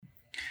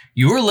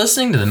You're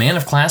listening to the Man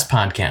of Class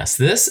podcast.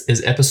 This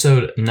is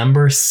episode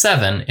number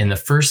 7 in the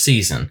first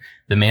season,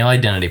 The Male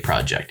Identity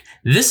Project.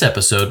 This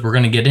episode, we're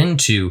going to get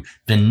into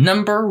the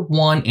number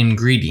 1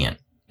 ingredient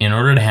in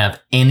order to have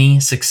any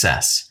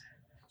success.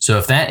 So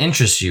if that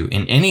interests you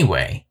in any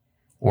way,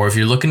 or if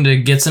you're looking to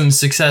get some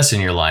success in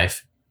your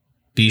life,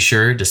 be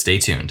sure to stay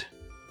tuned.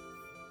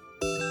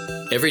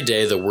 Every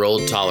day, the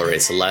world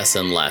tolerates less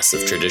and less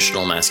of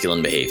traditional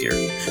masculine behavior,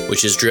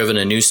 which has driven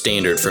a new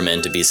standard for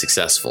men to be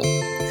successful.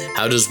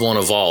 How does one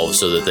evolve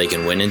so that they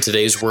can win in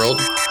today's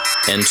world?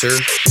 Enter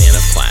Man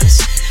of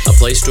Class, a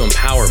place to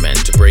empower men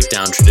to break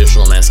down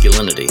traditional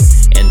masculinity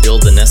and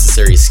build the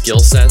necessary skill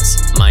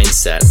sets,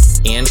 mindset,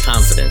 and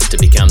confidence to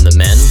become the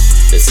men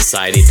that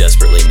society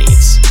desperately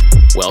needs.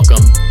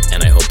 Welcome,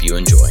 and I hope you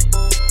enjoy.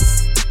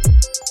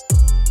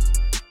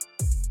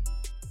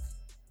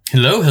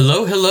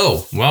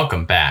 Hello.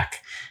 Welcome back.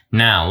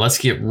 Now, let's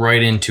get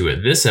right into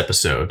it. This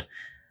episode,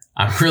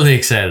 I'm really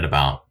excited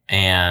about,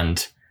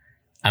 and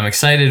I'm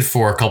excited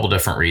for a couple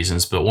different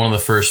reasons, but one of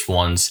the first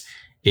ones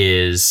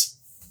is,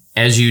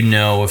 as you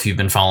know, if you've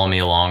been following me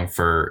along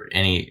for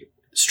any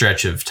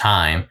stretch of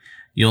time,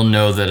 you'll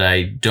know that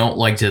I don't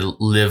like to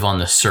live on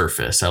the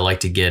surface. I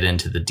like to get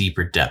into the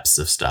deeper depths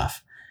of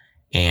stuff.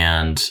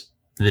 And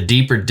the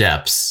deeper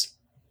depths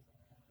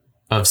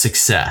of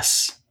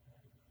success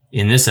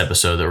in this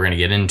episode that we're going to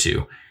get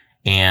into.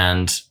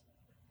 And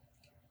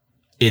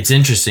it's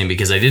interesting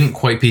because I didn't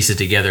quite piece it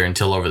together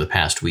until over the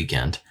past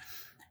weekend.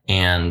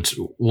 And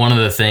one of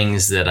the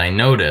things that I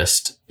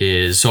noticed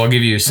is, so I'll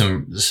give you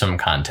some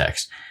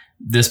context.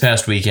 This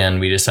past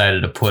weekend, we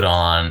decided to put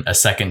on a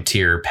second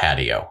tier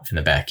patio in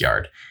the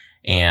backyard.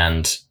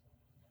 And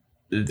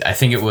I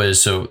think it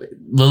was, so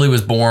Lily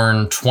was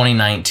born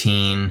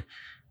 2019.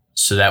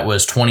 So that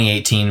was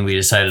 2018. We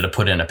decided to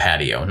put in a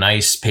patio,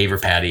 nice paver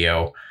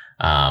patio.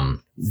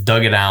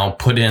 Dug it out,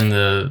 put in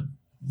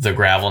the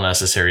gravel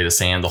necessary, the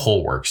sand, the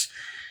whole works.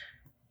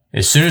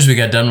 As soon as we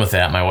got done with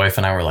that, my wife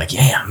and I were like,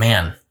 yeah,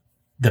 man,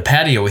 the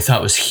patio we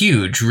thought was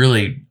huge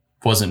really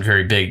wasn't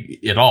very big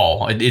at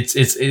all.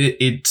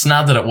 It's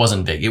not that it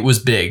wasn't big. It was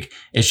big.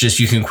 It's just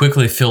you can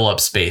quickly fill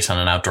up space on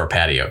an outdoor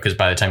patio because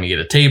by the time you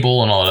get a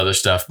table and all that other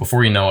stuff,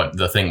 before you know it,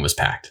 the thing was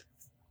packed.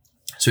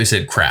 So we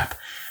said, crap.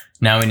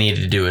 Now we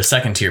needed to do a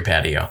second tier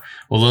patio.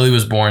 Well, Lily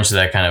was born, so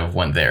that kind of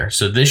went there.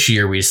 So this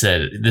year we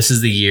said, this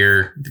is the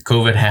year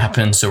COVID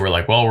happened. So we're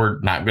like, well, we're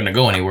not going to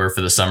go anywhere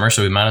for the summer.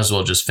 So we might as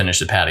well just finish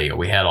the patio.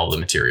 We had all the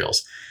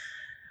materials.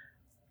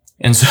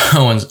 And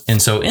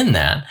so in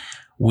that,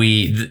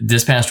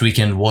 this past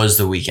weekend was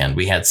the weekend.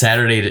 We had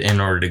Saturday in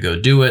order to go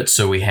do it.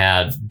 So we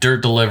had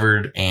dirt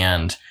delivered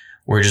and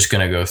we're just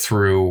going to go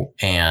through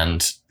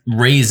and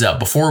raise up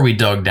before we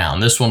dug down.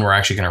 This one we're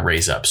actually going to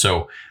raise up.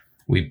 So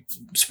we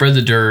spread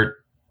the dirt,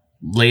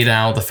 laid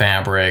out the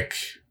fabric,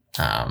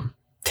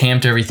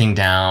 tamped everything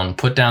down,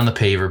 put down the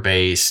paver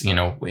base,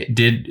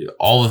 did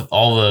all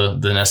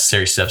the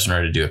necessary steps in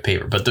order to do a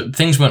paver. But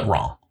things went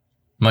wrong,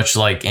 much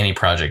like any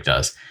project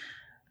does.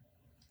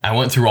 I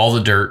went through all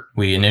the dirt.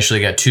 We initially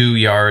got 2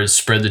 yards,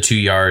 spread the 2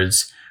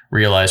 yards,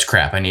 realized,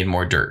 crap, I need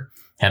more dirt.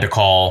 Had to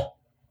call,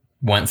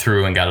 went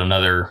through and got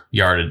another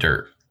yard of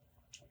dirt.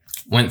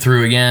 Went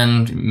through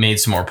again, made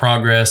some more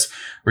progress,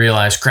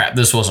 realized, crap,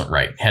 this wasn't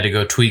right. Had to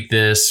go tweak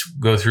this,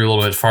 go through a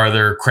little bit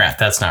farther. Crap,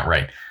 that's not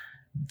right.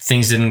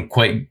 Things didn't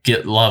quite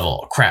get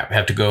level. Crap,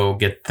 have to go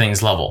get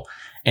things level.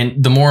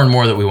 And the more and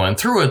more that we went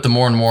through it, the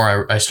more and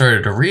more I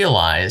started to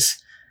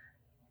realize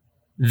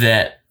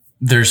that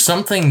there's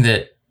something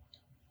that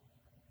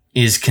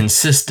is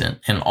consistent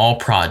in all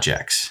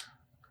projects.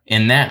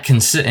 And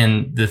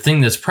and the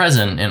thing that's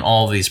present in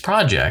all of these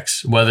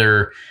projects,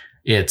 whether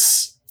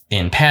it's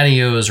in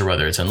patios or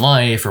whether it's in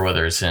life or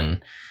whether it's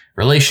in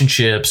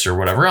relationships or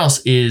whatever else,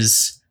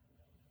 is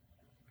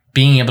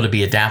being able to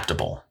be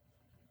adaptable.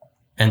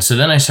 And so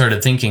then I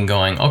started thinking,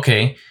 going,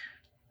 okay,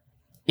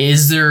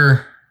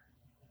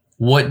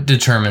 what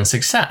determines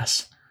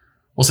success?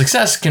 Well,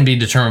 success can be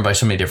determined by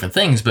so many different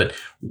things, but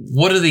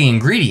what are the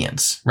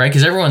ingredients, right?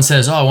 Because everyone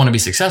says, oh, I want to be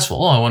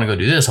successful. Oh, I want to go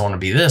do this. I want to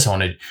be this.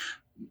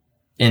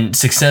 And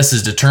success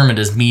is determined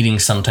as meeting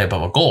some type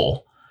of a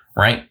goal,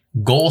 right?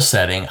 Goal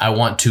setting, I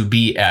want to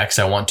be X,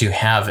 I want to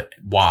have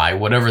Y,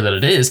 whatever that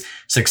it is.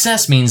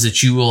 Success means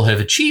that you will have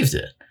achieved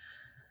it.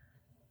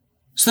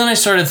 So then I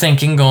started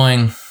thinking,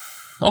 going,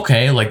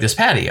 okay, like this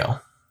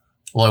patio.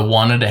 Well, I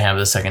wanted to have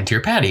the second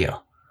tier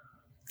patio.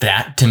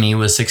 That to me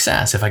was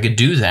success. If I could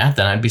do that,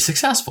 then I'd be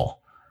successful.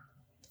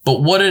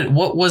 But what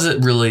was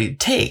it really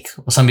take?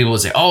 Well, some people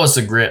would say, oh, it's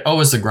the grit, oh,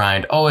 it's the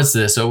grind, oh, it's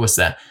this, oh, it's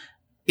that.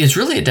 It's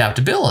really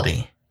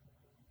adaptability.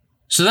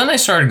 So then I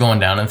started going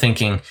down and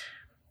thinking,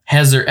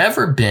 has there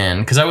ever been,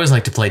 because I always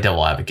like to play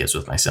devil advocates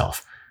with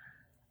myself.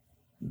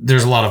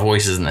 There's a lot of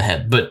voices in the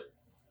head, but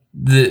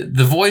the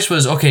voice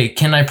was, okay,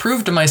 can I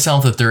prove to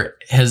myself that there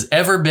has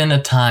ever been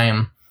a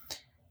time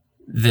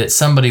that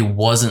somebody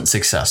wasn't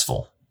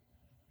successful,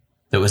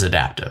 that was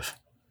adaptive?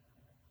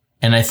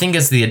 And I think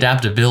it's the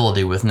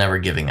adaptability with never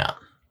giving up.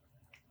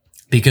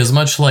 Because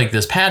much like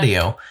this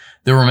patio,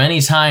 there were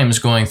many times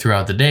going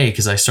throughout the day,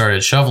 because I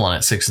started shoveling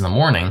at 6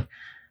 a.m,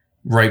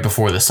 right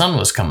before the sun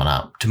was coming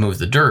up to move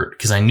the dirt,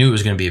 because I knew it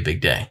was going to be a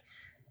big day.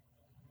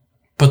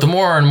 But the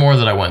more and more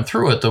that I went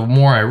through it, the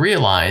more I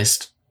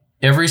realized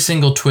every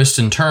single twist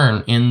and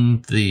turn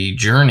in the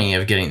journey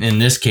of getting, in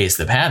this case,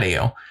 the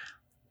patio,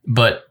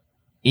 but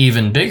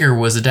even bigger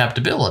was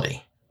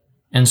adaptability.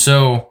 And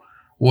so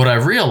what I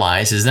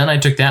realized is then I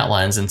took that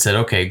lens and said,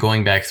 okay,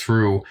 going back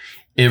through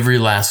every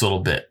last little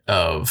bit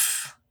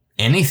of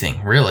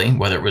anything, really,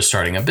 whether it was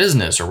starting a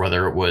business or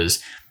whether it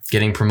was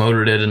getting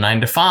promoted at a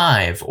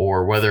 9-to-5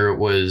 or whether it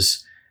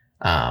was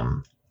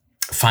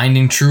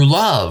finding true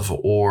love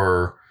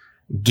or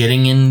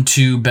getting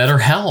into better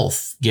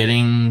health,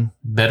 getting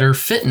better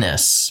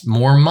fitness,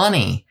 more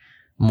money,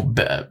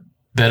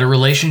 better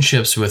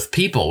relationships with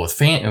people, with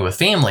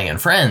family and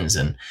friends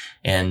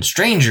and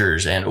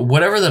strangers and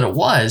whatever that it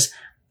was,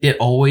 it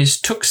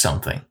always took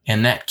something.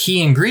 And that key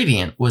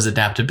ingredient was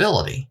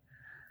adaptability.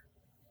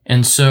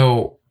 And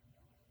so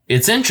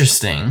it's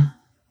interesting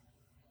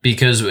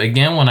because,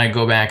 again, when I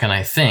go back and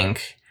I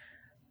think,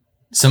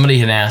 somebody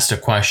had asked a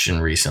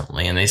question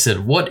recently and they said,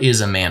 what is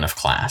a man of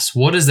class?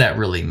 What does that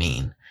really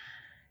mean?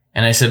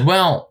 And I said,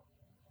 well,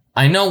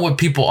 I know what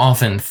people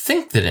often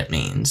think that it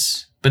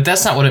means, but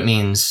that's not what it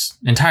means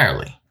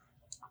entirely.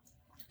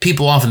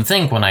 People often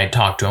think when I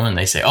talk to them and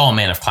they say, oh,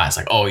 man of class,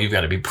 like, oh, you've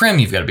got to be prim,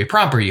 you've got to be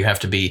proper, you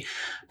have to be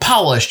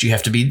polished, you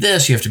have to be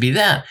this, you have to be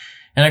that.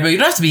 And I go, you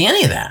don't have to be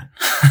any of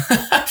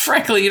that.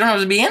 Frankly, you don't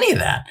have to be any of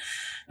that.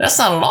 That's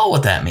not at all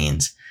what that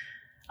means.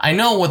 I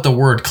know what the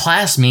word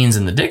class means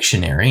in the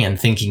dictionary and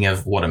thinking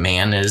of what a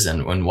man is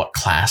and what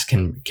class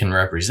can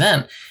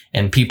represent.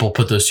 And people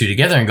put those two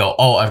together and go,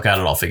 oh, I've got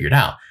it all figured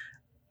out.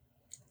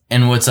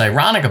 And what's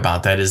ironic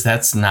about that is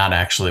that's not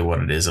actually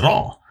what it is at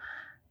all.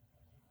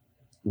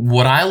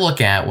 What I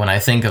look at when I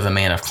think of a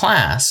man of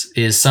class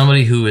is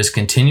somebody who is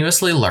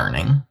continuously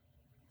learning,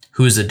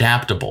 who is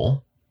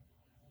adaptable,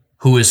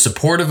 who is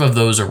supportive of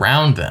those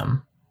around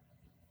them,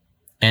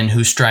 and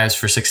who strives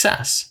for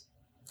success.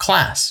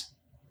 Class.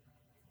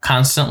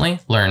 Constantly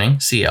learning,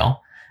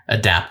 CL.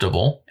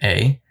 Adaptable,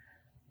 A.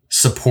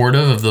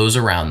 Supportive of those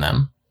around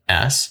them,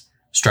 S.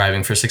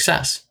 Striving for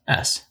success,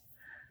 S.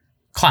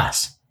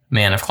 Class.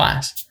 Man of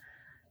class.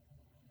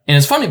 And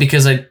it's funny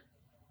because I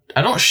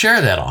don't share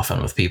that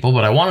often with people,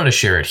 but I wanted to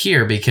share it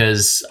here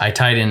because I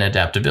tied in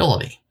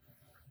adaptability.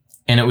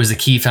 And it was the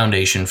key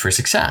foundation for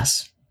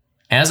success.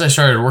 As I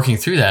started working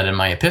through that in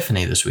my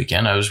epiphany this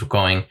weekend, I was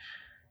going,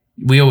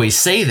 we always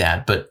say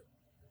that, but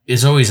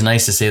it's always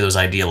nice to say those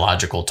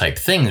ideological type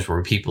things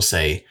where people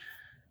say,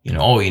 you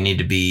know, oh, you need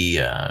to be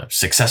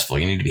successful,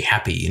 you need to be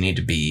happy, you need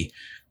to be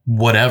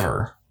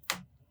whatever.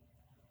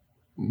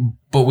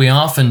 But we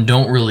often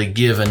don't really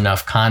give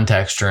enough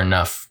context or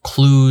enough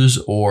clues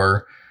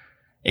or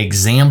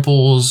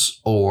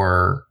examples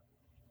or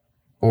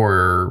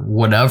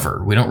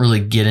whatever. We don't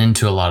really get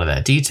into a lot of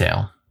that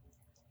detail,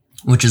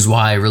 which is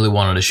why I really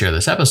wanted to share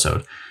this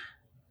episode.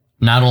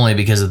 Not only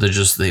because of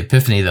just the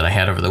epiphany that I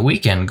had over the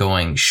weekend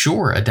going,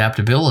 sure,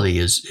 adaptability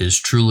is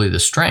truly the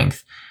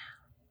strength,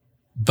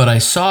 but I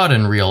saw it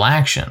in real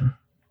action.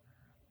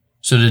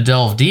 So to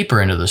delve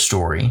deeper into the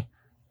story,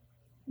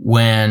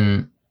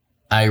 when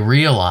I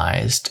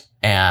realized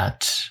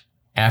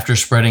after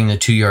spreading the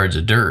 2 yards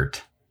of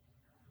dirt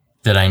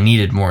that I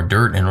needed more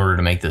dirt in order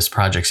to make this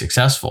project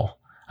successful,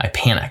 I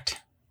panicked.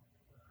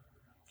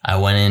 I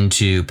went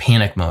into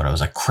panic mode. I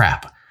was like,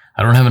 crap,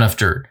 I don't have enough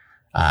dirt.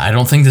 I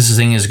don't think this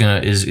thing is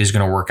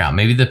gonna work out.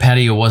 Maybe the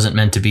patio wasn't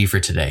meant to be for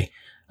today.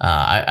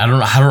 I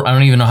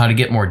don't even know how to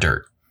get more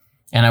dirt.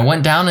 And I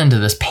went down into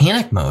this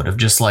panic mode of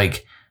just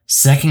like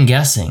second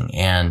guessing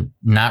and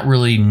not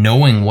really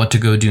knowing what to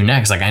go do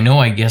next. Like,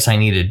 I guess I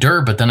needed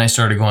dirt, but then I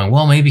started going,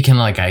 well, maybe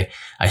I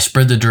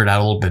spread the dirt out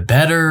a little bit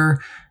better.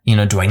 You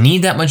know, do I need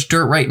that much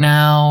dirt right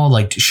now?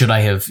 Like, should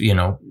I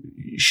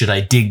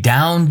dig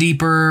down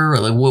deeper? Or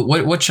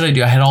like, what should I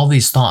do? I had all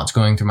these thoughts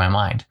going through my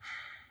mind.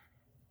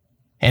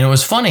 And it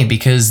was funny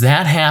because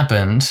that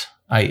happened.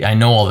 I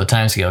know all the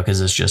time scale because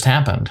this just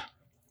happened.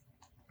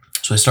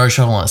 So I started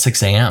shoveling at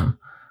 6 a.m.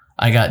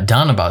 I got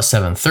done about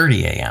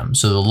 7:30 a.m.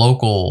 So the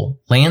local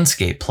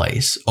landscape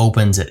place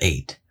opens at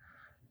 8.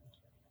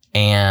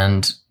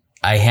 And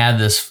I had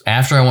this,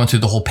 after I went through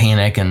the whole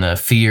panic and the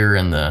fear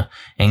and the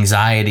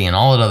anxiety and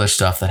all that other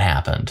stuff that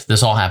happened,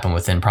 this all happened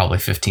within probably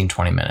 15,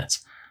 20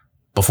 minutes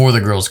before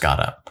the girls got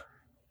up.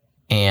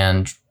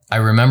 And I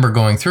remember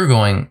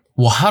going,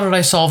 well, how did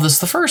I solve this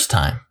the first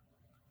time?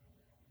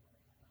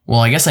 Well,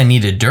 I guess I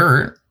needed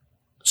dirt.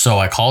 So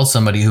I called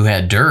somebody who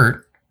had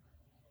dirt.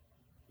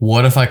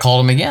 What if I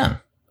called him again?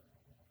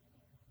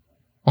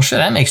 Well, shit,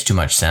 that makes too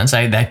much sense.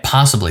 That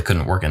possibly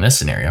couldn't work in this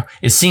scenario.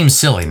 It seems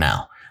silly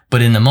now.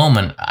 But in the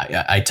moment,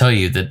 I tell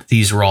you that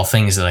these were all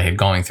things that I had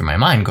going through my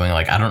mind, going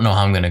like, I don't know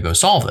how I'm going to go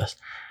solve this.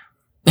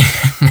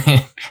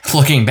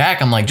 Looking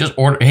back, I'm like, just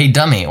order, hey,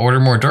 dummy, order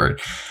more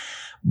dirt.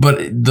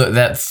 But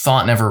that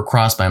thought never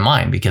crossed my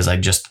mind because I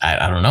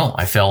don't know.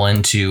 I fell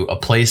into a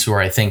place where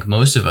I think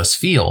most of us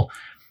feel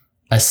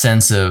a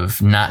sense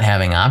of not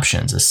having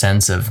options, a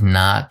sense of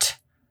not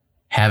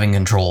having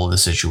control of the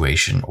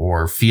situation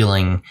or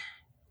feeling,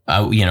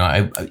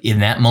 in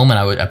that moment,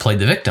 I played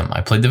the victim.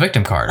 I played the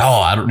victim card. Oh,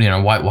 I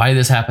don't, why did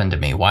this happen to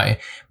me? Why,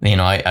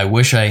 I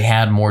wish I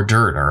had more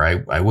dirt, or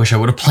I wish I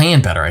would have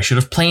planned better. I should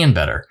have planned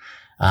better.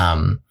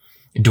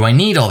 Do I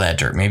need all that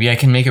dirt? Maybe I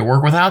can make it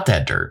work without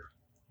that dirt.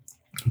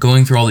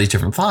 Going through all these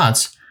different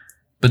thoughts,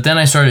 but then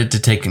I started to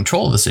take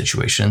control of the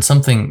situation and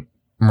something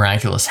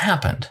miraculous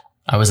happened.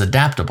 I was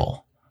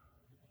adaptable.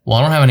 Well,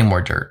 I don't have any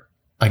more dirt.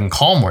 I can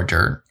call more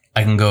dirt.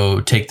 I can go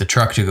take the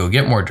truck to go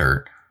get more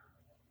dirt.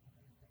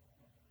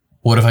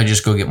 What if I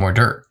just go get more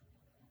dirt?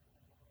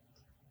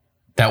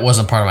 That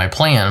wasn't part of my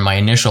plan. My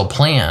initial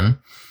plan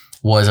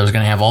was I was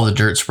going to have all the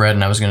dirt spread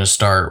and I was going to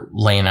start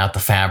laying out the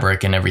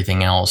fabric and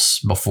everything else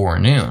before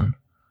noon.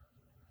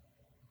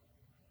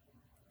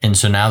 And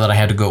so now that I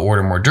had to go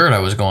order more dirt, I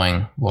was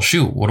going, well,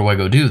 shoot, what do I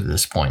go do at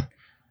this point?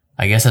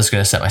 I guess that's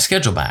going to set my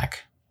schedule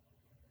back.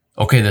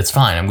 Okay, that's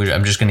fine.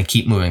 I'm just going to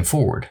keep moving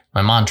forward.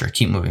 My mantra,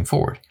 keep moving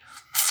forward.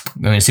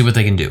 I'm going to see what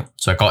they can do.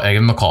 So I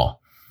give them a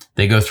call.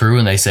 They go through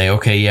and they say,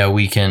 okay, yeah,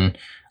 we can,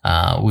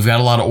 we've got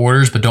a lot of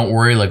orders, but don't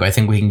worry. Like, I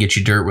think we can get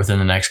you dirt within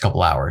the next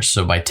couple hours.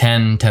 So by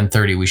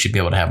 10:30, we should be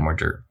able to have more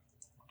dirt.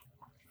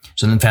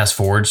 So then fast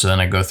forward. So then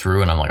I go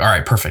through and I'm like, all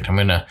right, perfect. I'm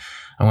going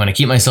to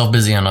keep myself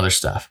busy on other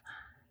stuff.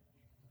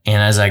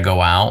 And as I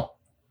go out,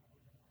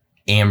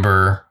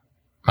 Amber,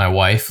 my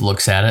wife,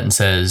 looks at it and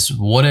says,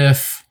 what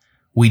if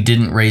we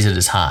didn't raise it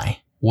as high?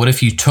 What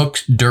if you took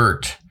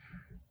dirt?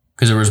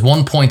 Because there was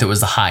one point that was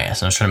the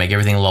highest, and I was trying to make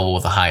everything level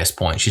with the highest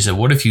point. She said,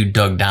 what if you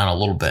dug down a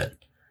little bit?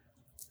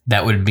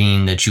 That would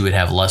mean that you would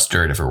have less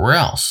dirt everywhere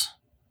else.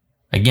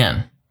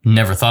 Again,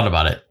 never thought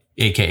about it,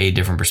 aka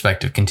different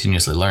perspective,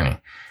 continuously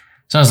learning.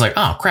 So I was like,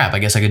 oh crap, I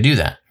guess I could do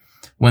that.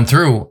 Went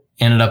through,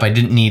 ended up I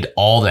didn't need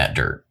all that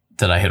dirt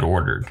that I had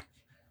ordered.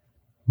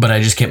 But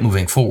I just kept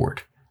moving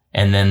forward.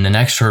 And then the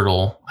next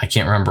hurdle, I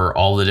can't remember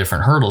all the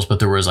different hurdles, but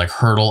there was like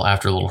hurdle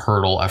after little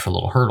hurdle after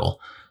little hurdle.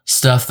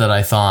 Stuff that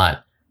I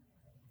thought,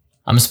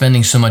 I'm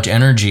spending so much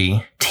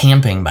energy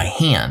tamping by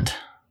hand.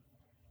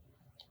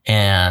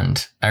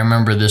 And I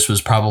remember this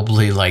was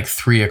probably like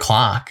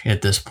 3:00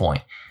 at this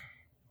point,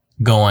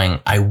 going,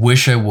 I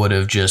wish I would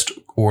have just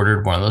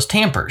ordered one of those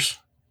tampers,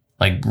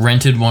 like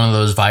rented one of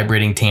those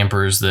vibrating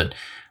tampers that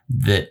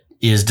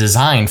is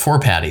designed for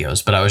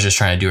patios, but I was just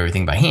trying to do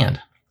everything by hand.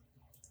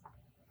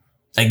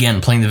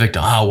 Again, playing the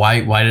victim. Oh,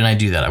 why didn't I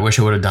do that? I wish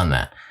I would have done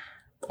that.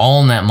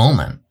 All in that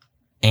moment.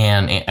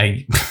 And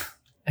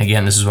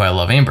again, this is why I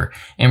love Amber.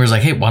 Amber's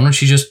like, hey, why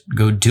don't you just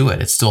go do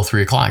it? It's still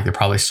 3:00. They're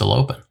probably still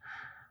open.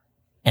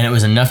 And it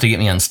was enough to get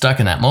me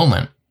unstuck in that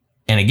moment.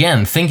 And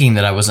again, thinking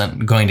that I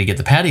wasn't going to get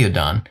the patio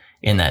done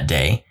in that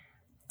day,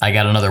 I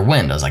got another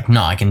wind. I was like,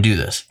 no, I can do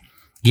this.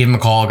 Gave him a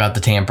call, got the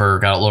tamper,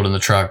 got it loaded in the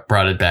truck,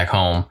 brought it back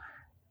home,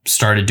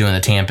 started doing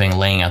the tamping,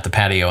 laying out the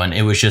patio. And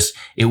it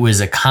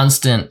was a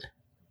constant,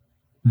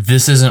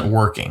 this isn't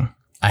working.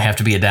 I have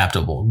to be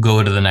adaptable.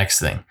 Go to the next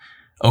thing.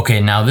 Okay,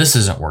 now this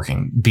isn't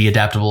working. Be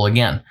adaptable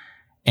again.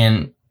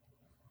 And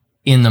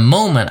in the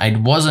moment, I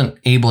wasn't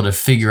able to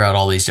figure out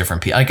all these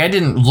different pieces. Like, I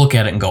didn't look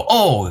at it and go,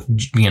 oh,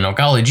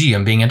 golly gee,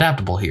 I'm being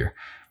adaptable here.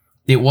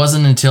 It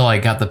wasn't until I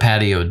got the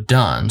patio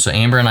done. So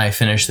Amber and I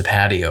finished the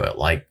patio at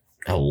like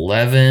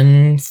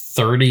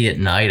 11:30 at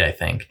night, I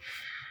think.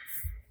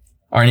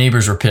 Our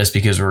neighbors were pissed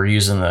because we were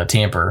using the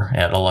tamper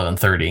at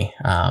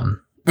 11:30.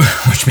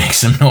 Which makes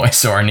some noise,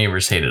 so our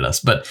neighbors hated us.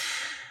 But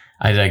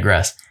I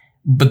digress.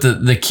 But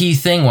the key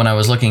thing when I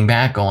was looking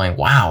back going,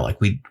 wow, like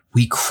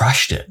we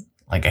crushed it.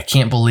 Like, I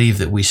can't believe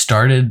that we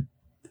started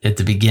at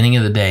the beginning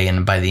of the day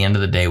and by the end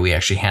of the day, we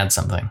actually had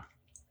something.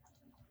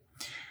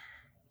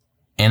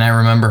 And I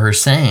remember her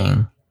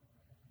saying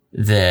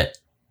that,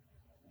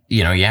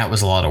 it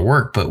was a lot of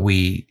work, but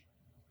we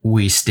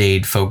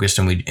stayed focused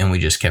and we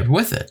just kept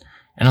with it.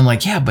 And I'm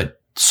like, yeah,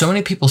 but so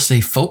many people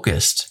stay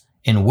focused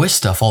and with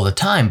stuff all the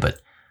time, but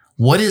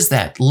what is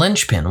that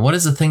linchpin? What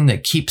is the thing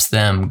that keeps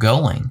them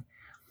going?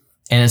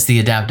 And it's the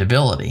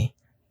adaptability.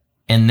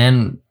 And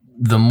then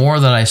the more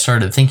that I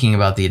started thinking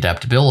about the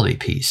adaptability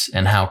piece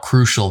and how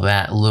crucial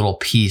that little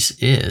piece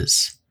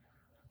is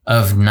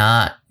of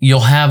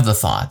you'll have the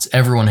thoughts.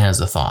 Everyone has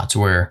the thoughts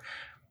where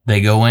they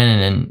go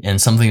in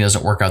and something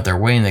doesn't work out their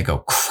way and they go,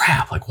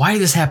 crap, like, why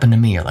did this happen to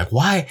me? Or like,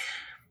 why,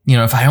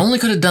 if I only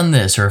could have done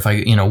this, or if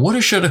I,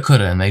 woulda, shoulda,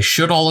 coulda, and they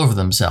should all over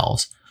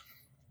themselves.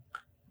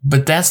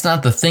 But that's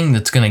not the thing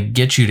that's going to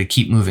get you to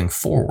keep moving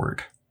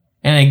forward.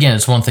 And again,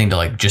 it's one thing to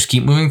like, just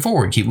keep moving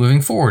forward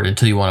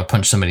until you want to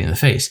punch somebody in the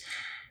face.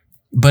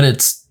 But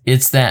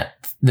it's that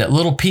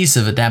little piece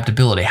of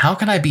adaptability. How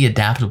can I be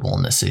adaptable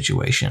in this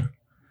situation?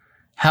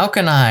 How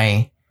can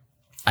I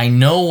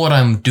know what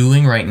I'm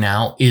doing right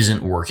now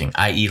isn't working,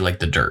 i.e. like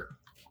the dirt.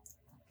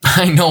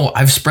 I know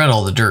I've spread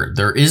all the dirt.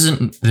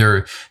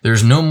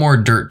 There's no more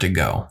dirt to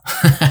go.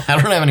 I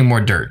don't have any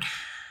more dirt.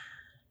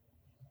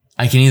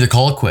 I can either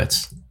call it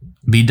quits,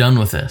 be done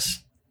with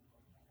this,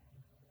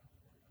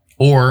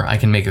 or I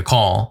can make a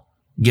call,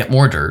 get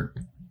more dirt,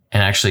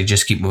 and actually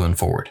just keep moving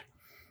forward.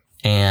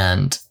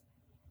 And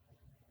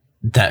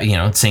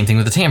that, same thing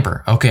with the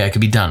tamper. Okay, I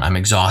could be done. I'm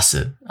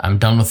exhausted. I'm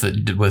done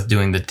with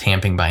doing the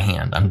tamping by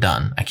hand. I'm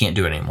done. I can't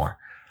do it anymore.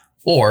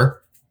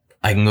 Or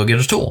I can go get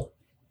a tool.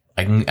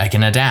 I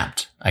can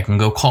adapt. I can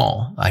go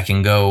call. I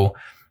can go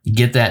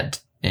get that,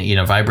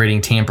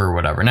 vibrating tamper or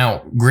whatever.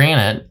 Now,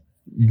 granted,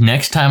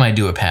 next time I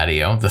do a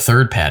patio, the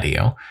third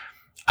patio,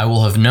 I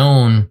will have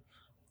known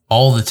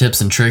all the tips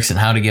and tricks and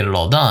how to get it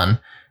all done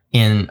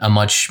in a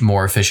much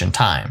more efficient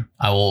time.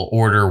 I will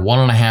order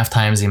 1.5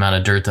 times the amount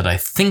of dirt that I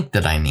think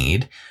that I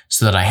need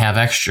so that I have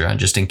extra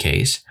just in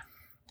case.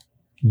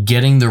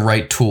 Getting the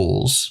right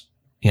tools.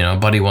 A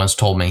buddy once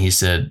told me, he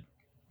said,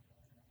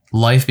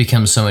 life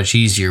becomes so much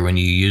easier when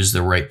you use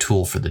the right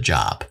tool for the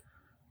job.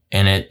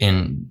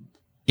 And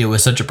it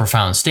was such a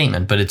profound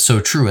statement, but it's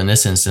so true in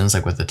this instance,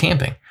 like with the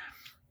tamping.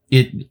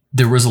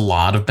 There was a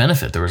lot of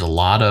benefit. There was a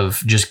lot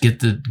of just get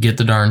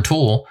the darn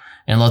tool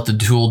and let the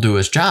tool do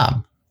its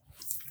job.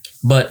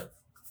 But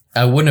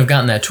I wouldn't have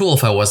gotten that tool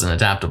if I wasn't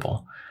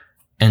adaptable.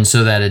 And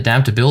so that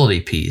adaptability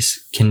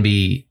piece can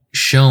be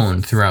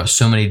shown throughout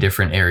so many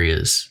different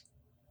areas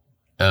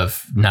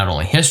of not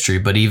only history,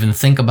 but even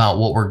think about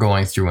what we're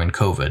going through in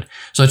COVID.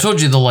 So I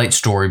told you the light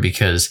story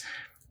because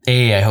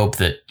I hope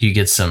that you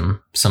get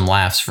some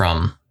laughs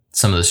from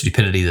some of the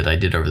stupidity that I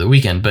did over the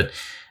weekend. But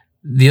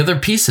the other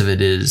piece of it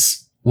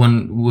is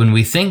when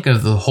we think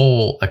of the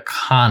whole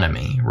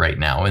economy right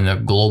now in the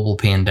global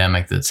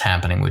pandemic that's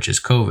happening, which is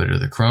COVID or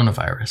the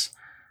coronavirus,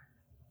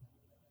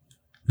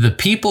 the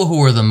people who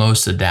are the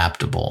most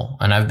adaptable,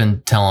 and I've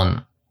been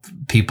telling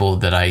people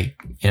that I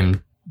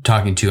am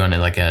talking to on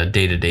like a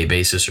day-to-day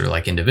basis or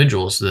like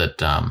individuals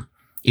that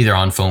either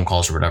on phone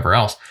calls or whatever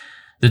else,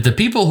 that the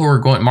people who are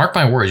going, mark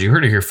my words, you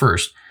heard it here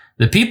first,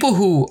 the people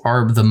who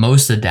are the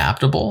most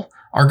adaptable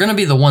are going to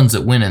be the ones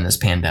that win in this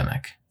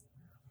pandemic.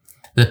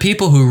 The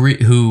people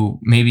who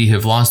maybe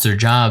have lost their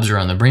jobs or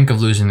on the brink of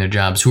losing their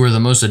jobs, who are the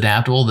most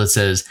adaptable, that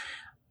says,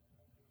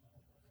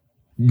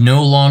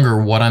 no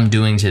longer what I'm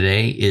doing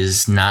today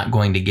is not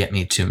going to get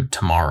me to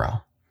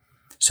tomorrow.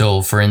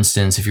 So for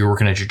instance, if you're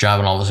working at your job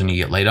and all of a sudden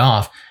you get laid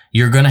off,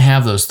 you're going to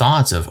have those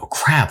thoughts of, oh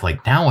crap,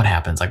 like now what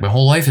happens? Like my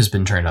whole life has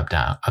been turned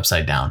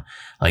upside down.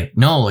 Like,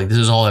 no, like this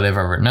is all that I've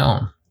ever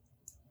known.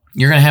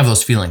 You're going to have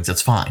those feelings.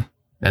 That's fine.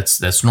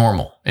 That's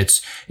normal.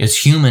 It's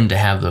human to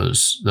have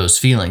those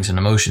feelings and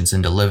emotions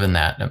and to live in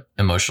that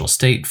emotional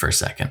state for a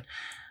second,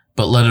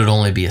 but let it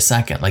only be a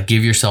second. Like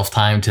give yourself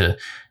time to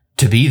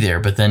be there,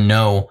 but then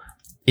know,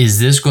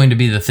 is this going to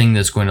be the thing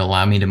that's going to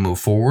allow me to move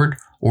forward,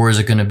 or is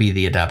it going to be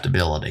the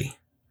adaptability?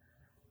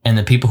 And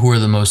the people who are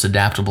the most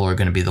adaptable are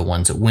going to be the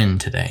ones that win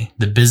today.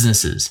 The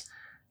businesses,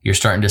 you're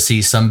starting to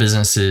see some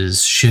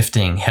businesses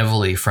shifting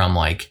heavily from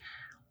like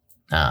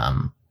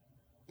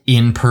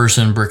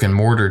in-person brick and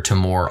mortar to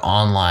more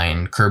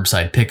online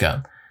curbside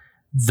pickup.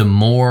 The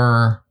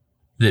more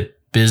that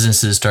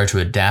businesses start to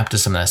adapt to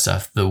some of that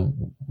stuff,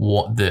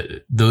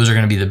 those are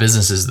going to be the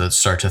businesses that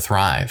start to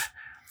thrive.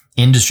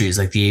 Industries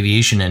like the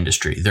aviation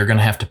industry, they're going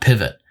to have to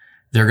pivot.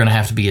 They're going to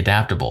have to be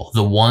adaptable.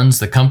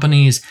 The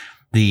companies,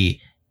 the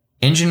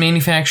engine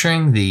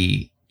manufacturing,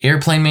 the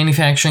airplane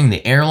manufacturing,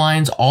 the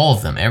airlines, all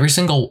of them, every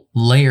single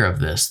layer of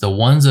this, the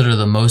ones that are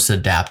the most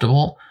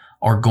adaptable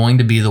are going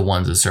to be the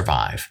ones that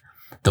survive.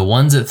 The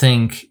ones that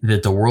think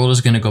that the world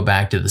is going to go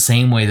back to the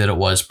same way that it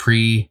was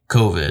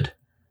pre-COVID,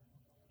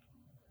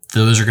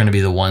 those are going to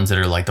be the ones that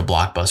are like the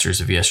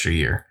blockbusters of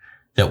yesteryear,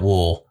 that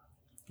will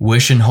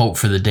wish and hope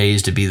for the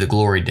days to be the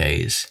glory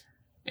days,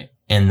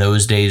 and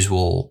those days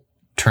will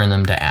turn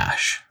them to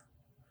ash.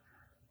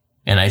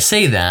 And I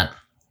say that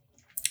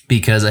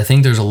because I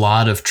think there's a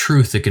lot of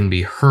truth that can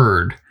be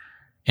heard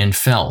and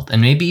felt,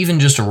 and maybe even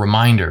just a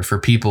reminder for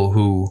people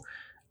who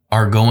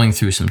are going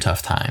through some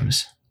tough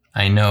times.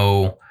 I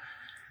know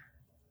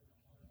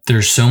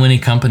there's so many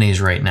companies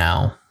right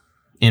now,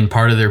 in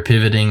part of their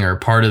pivoting or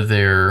part of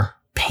their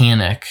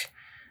panic,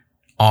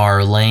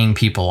 are laying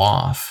people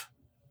off,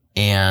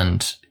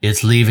 and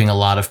it's leaving a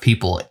lot of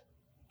people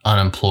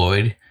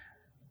unemployed,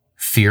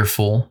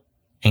 fearful,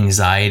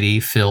 anxiety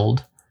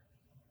filled.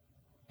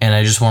 And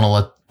I just want to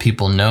let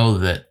people know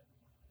that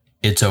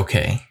it's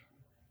okay.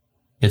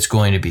 It's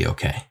going to be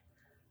okay.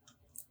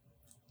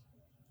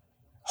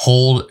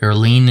 Hold or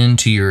lean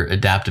into your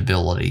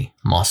adaptability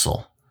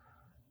muscle,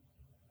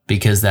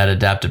 because that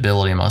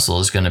adaptability muscle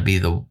is going to be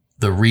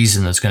the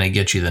reason that's going to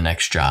get you the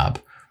next job,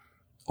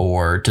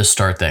 or to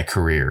start that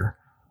career,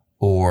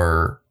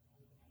 or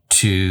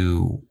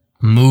to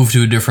move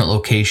to a different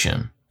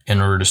location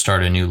in order to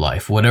start a new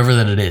life. Whatever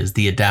that it is,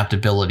 the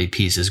adaptability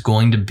piece is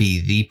going to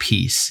be the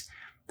piece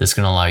that's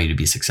going to allow you to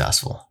be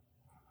successful.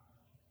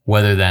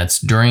 Whether that's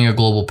during a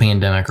global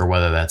pandemic or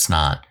whether that's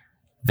not,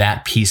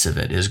 that piece of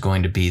it is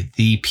going to be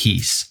the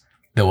piece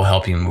that will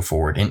help you move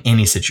forward in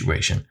any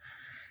situation.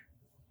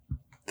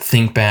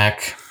 Think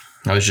back,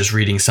 I was just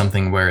reading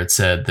something where it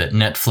said that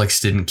Netflix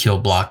didn't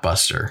kill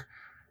Blockbuster.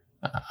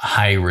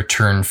 High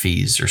return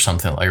fees or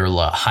something, or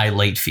high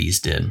late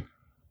fees did.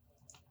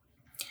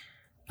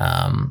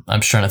 I'm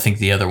just trying to think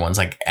the other ones,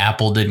 like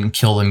Apple didn't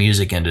kill the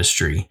music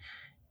industry.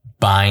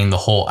 Buying the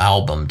whole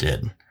album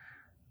did.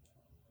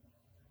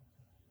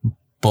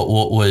 But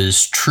what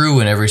was true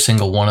in every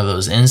single one of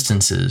those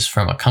instances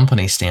from a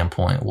company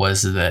standpoint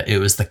was that it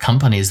was the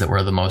companies that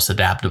were the most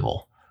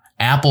adaptable.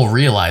 Apple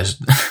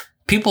realized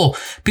people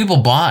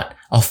bought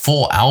a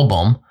full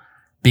album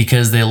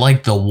because they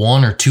liked the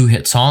 1 or 2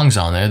 hit songs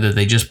on there that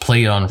they just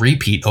played on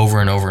repeat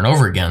over and over and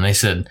over again. They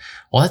said,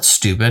 well, that's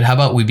stupid. How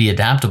about we be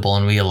adaptable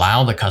and we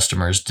allow the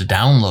customers to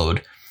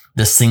download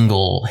the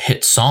single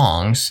hit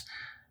songs,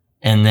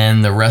 and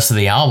then the rest of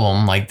the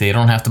album, like, they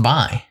don't have to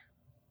buy.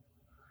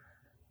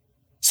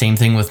 Same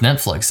thing with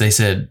Netflix. They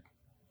said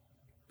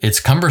it's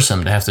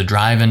cumbersome to have to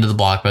drive into the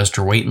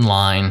Blockbuster, wait in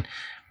line,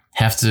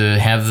 have to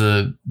have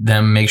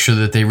them make sure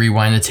that they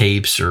rewind the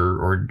tapes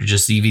or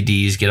just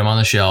DVDs, get them on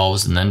the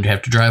shelves, and then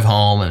have to drive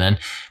home. And then,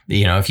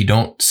 if you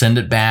don't send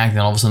it back,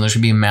 then all of a sudden there's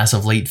going to be a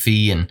massive late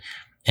fee.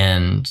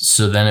 And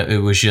so then it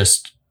was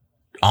just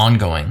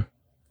ongoing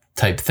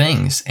type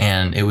things.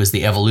 And it was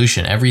the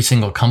evolution. Every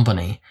single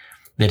company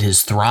that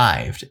has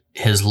thrived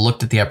has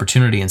looked at the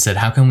opportunity and said,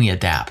 how can we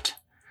adapt?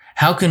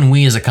 How can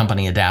we as a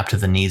company adapt to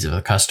the needs of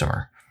the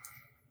customer?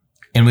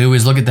 And we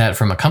always look at that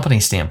from a company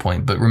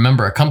standpoint. But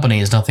remember, a company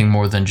is nothing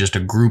more than just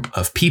a group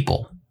of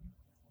people.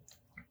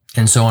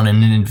 And so on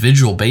an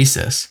individual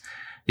basis,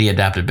 the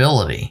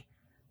adaptability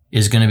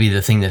is going to be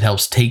the thing that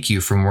helps take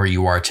you from where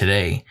you are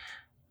today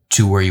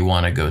to where you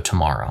want to go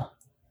tomorrow.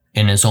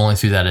 And it's only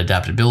through that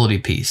adaptability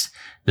piece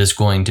that's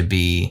going to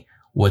be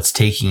what's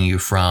taking you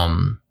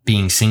from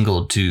being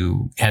single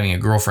to having a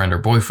girlfriend or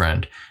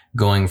boyfriend,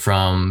 going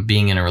from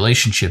being in a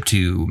relationship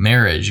to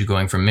marriage,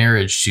 going from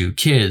marriage to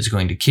kids,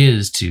 going to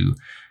kids to,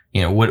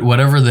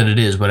 whatever that it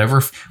is,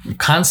 whatever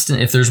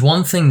constant. If there's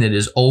one thing that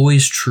is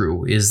always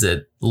true, is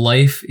that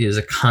life is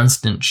a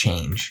constant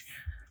change,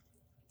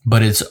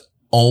 but it's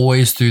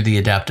always through the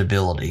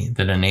adaptability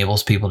that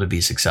enables people to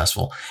be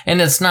successful.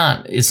 And it's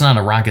not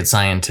a rocket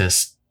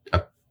scientist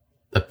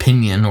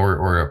opinion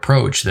or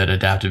approach that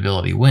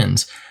adaptability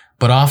wins,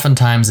 but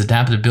oftentimes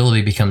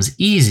adaptability becomes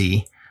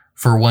easy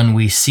for when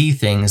we see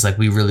things like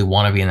we really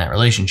want to be in that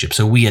relationship.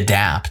 So we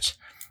adapt.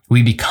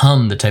 We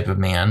become the type of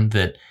man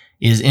that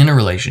is in a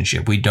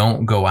relationship. We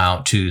don't go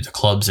out to the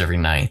clubs every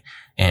night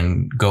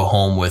and go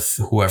home with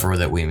whoever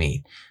that we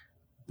meet.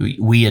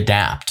 We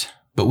adapt,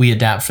 but we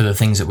adapt for the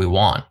things that we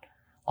want.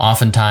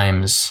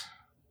 Oftentimes,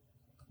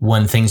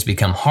 when things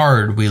become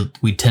hard,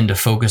 we tend to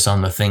focus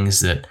on the things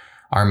that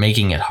are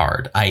making it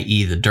hard,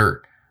 i.e. the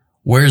dirt.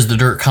 Where's the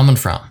dirt coming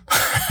from?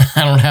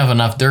 I don't have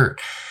enough dirt.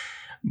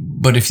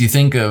 But if you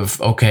think of,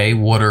 okay,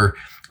 what are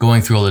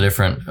going through all the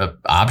different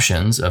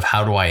options of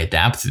how do I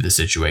adapt through the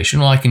situation?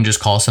 Well, I can just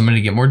call somebody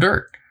to get more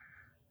dirt.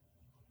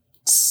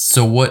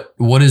 So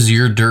what is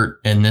your dirt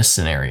in this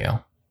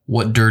scenario?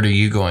 What dirt are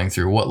you going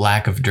through? What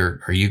lack of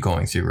dirt are you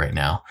going through right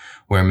now?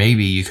 Where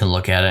maybe you can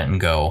look at it and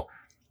go,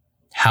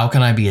 how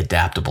can I be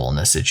adaptable in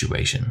this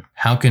situation?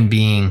 How can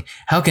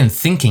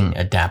thinking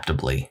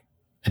adaptably,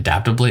 I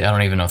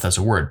don't even know if that's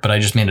a word, but I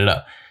just made it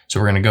up. So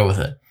we're going to go with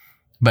it.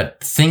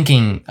 But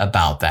thinking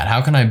about that,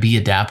 how can I be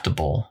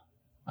adaptable?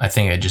 I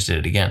think I just did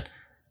it again.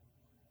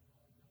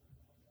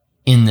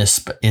 In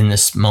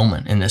this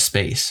moment, in this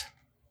space.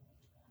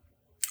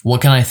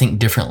 What can I think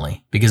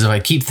differently? Because if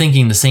I keep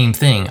thinking the same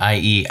thing,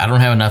 i.e. I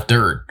don't have enough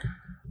dirt,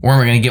 where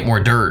am I going to get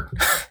more dirt?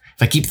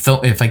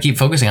 If I keep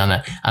focusing on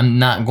that, I'm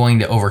not going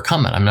to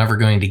overcome it. I'm never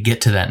going to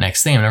get to that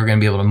next thing. I'm never going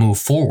to be able to move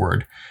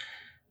forward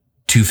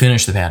to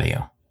finish the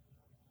patio.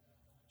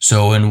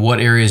 So in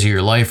what areas of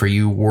your life are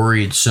you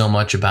worried so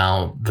much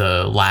about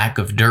the lack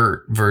of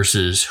dirt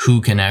versus who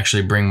can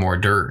actually bring more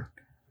dirt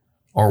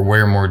or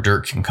where more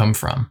dirt can come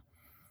from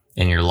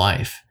in your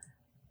life?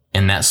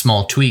 And that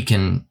small tweak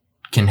can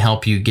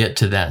help you get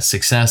to that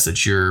success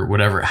that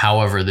you're,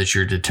 however that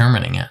you're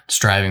determining it,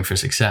 striving for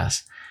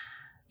success.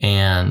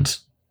 And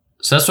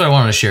so that's what I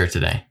wanted to share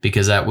today,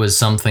 because that was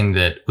something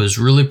that was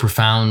really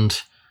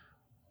profound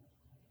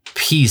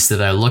piece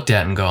that I looked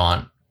at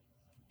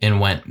and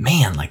went,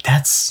 man, like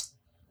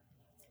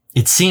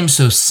it seems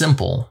so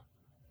simple,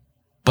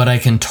 but I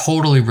can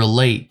totally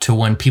relate to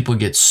when people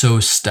get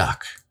so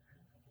stuck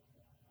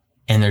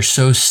and they're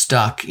so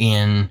stuck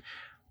in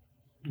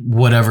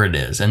whatever it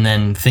is. And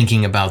then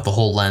thinking about the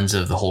whole lens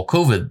of the whole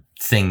COVID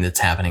thing that's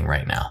happening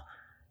right now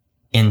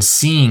and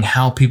seeing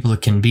how people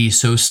can be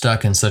so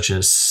stuck in such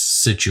a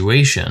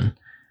situation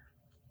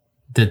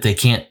that they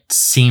can't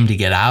seem to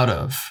get out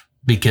of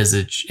because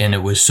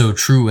it was so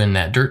true in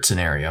that dirt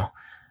scenario.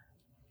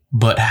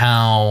 But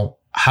how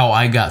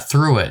I got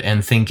through it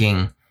and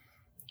thinking,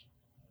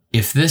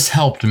 if this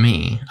helped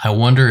me, I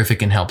wonder if it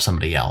can help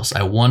somebody else.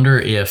 I wonder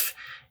if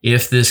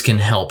this can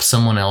help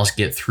someone else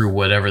get through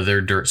whatever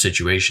their dirt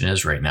situation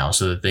is right now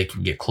so that they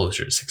can get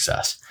closer to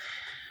success.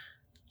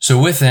 So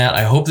with that,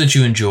 I hope that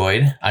you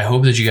enjoyed. I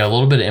hope that you got a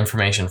little bit of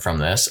information from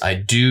this. I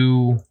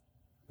do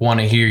want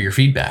to hear your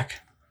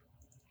feedback.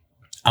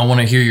 I want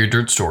to hear your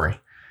dirt story.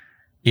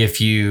 If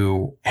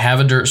you have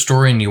a dirt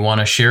story and you want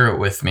to share it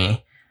with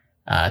me,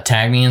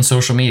 tag me in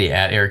social media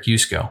at Eric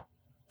Yusko.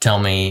 Tell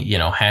me,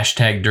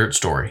 hashtag dirt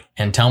story,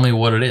 and tell me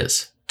what it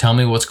is. Tell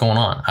me what's going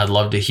on. I'd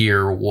love to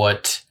hear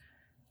what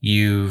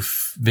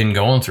you've been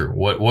going through?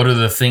 What are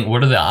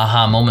the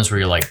aha moments where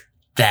you're like,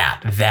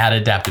 that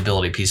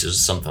adaptability piece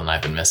is something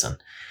I've been missing?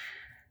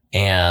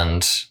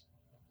 And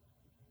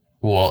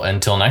well,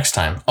 until next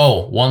time.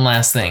 Oh, one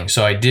last thing.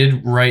 So I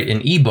did write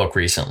an ebook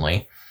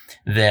recently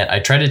that I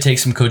try to take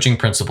some coaching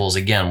principles.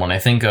 Again, when I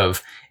think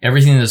of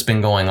everything that's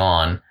been going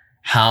on,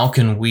 how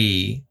can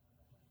we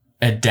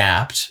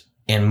adapt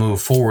and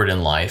move forward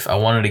in life? I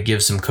wanted to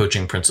give some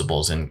coaching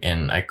principles,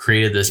 and I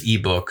created this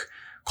ebook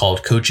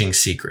called Coaching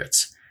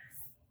Secrets.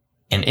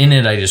 And in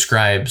it, I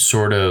describe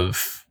sort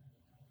of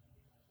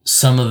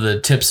some of the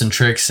tips and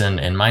tricks and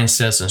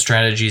mindsets and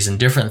strategies and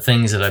different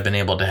things that I've been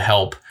able to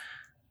help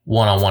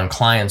one-on-one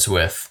clients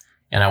with.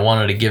 And I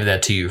wanted to give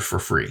that to you for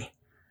free.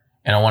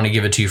 And I want to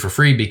give it to you for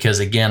free because,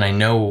 again, I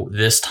know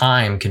this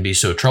time can be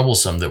so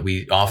troublesome that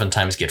we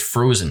oftentimes get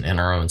frozen in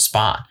our own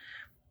spot.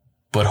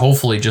 But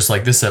hopefully, just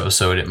like this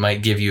episode, it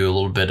might give you a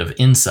little bit of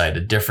insight,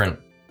 a different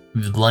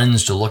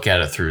lens to look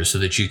at it through so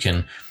that you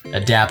can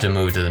adapt and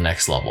move to the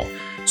next level.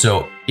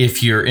 So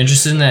if you're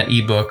interested in that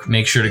ebook,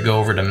 make sure to go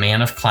over to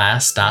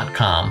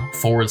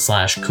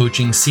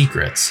manofclass.com/coaching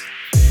secrets.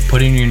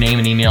 Put in your name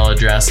and email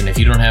address. And if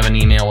you don't have an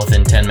email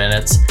within 10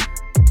 minutes,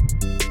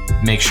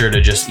 make sure to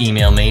just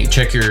email me.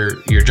 Check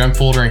your junk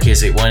folder in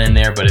case it went in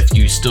there. But if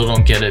you still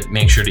don't get it,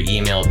 make sure to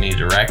email me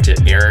direct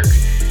at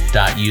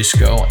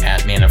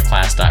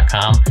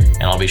eric.yusko@manofclass.com.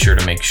 And I'll be sure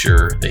to make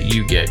sure that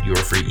you get your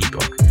free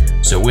ebook.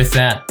 So with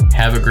that,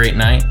 have a great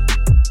night.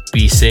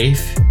 Be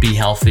safe, be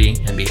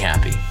healthy, and be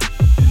happy.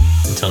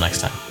 Until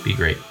next time, be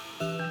great.